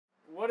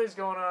What is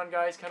going on,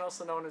 guys? Ken,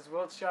 also known as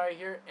Wiltshire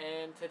here,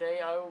 and today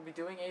I will be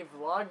doing a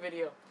vlog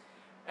video.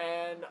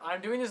 And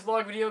I'm doing this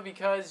vlog video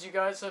because you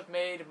guys have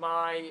made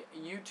my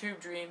YouTube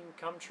dream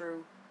come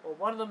true. Well,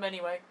 one of them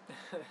anyway.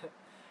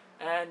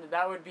 And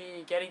that would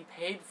be getting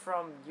paid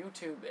from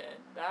YouTube, and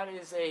that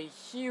is a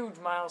huge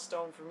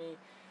milestone for me.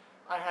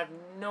 I have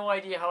no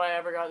idea how I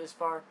ever got this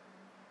far.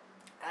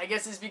 I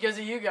guess it's because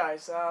of you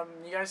guys.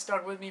 You guys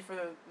stuck with me for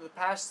the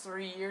past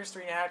 3.5 years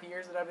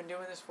that I've been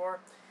doing this for.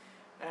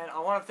 And I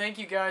want to thank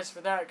you guys for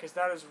that, because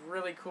that is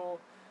really cool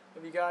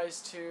of you guys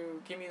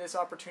to give me this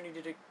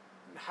opportunity to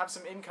have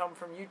some income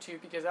from YouTube,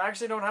 because I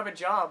actually don't have a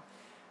job.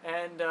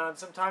 And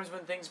sometimes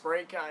when things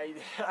break, I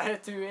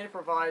have to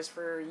improvise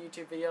for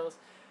YouTube videos.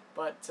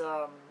 But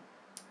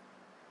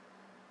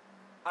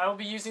I will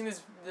be using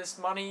this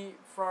money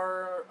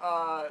for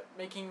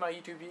making my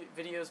YouTube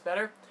videos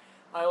better.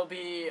 I will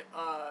be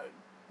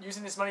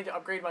using this money to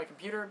upgrade my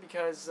computer,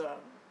 because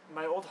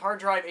my old hard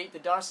drive ate the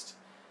dust,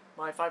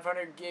 my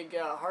 500 gig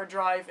hard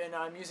drive, and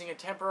I'm using a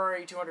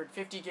temporary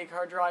 250 gig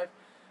hard drive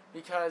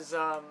because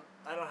I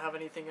don't have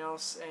anything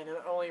else, and it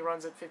only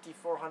runs at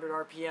 5400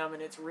 RPM,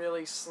 and it's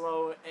really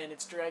slow, and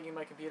it's dragging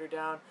my computer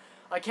down.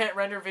 I can't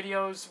render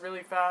videos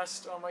really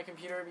fast on my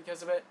computer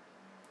because of it.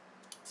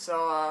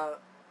 So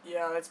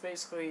yeah, that's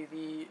basically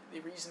the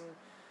reason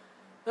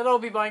that I'll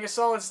be buying a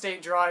solid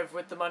state drive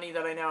with the money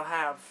that I now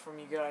have from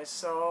you guys.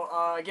 So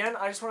again,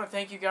 I just want to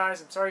thank you guys.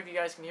 I'm sorry if you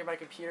guys can hear my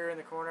computer in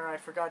the corner. I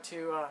forgot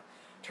to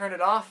turn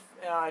it off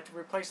to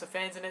replace the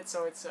fans in it,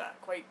 so it's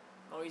quite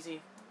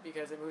noisy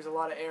because it moves a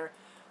lot of air.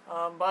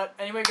 But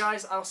anyway,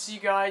 guys, I'll see you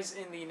guys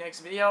in the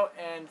next video,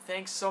 and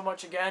thanks so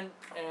much again,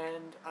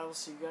 and I will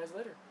see you guys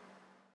later.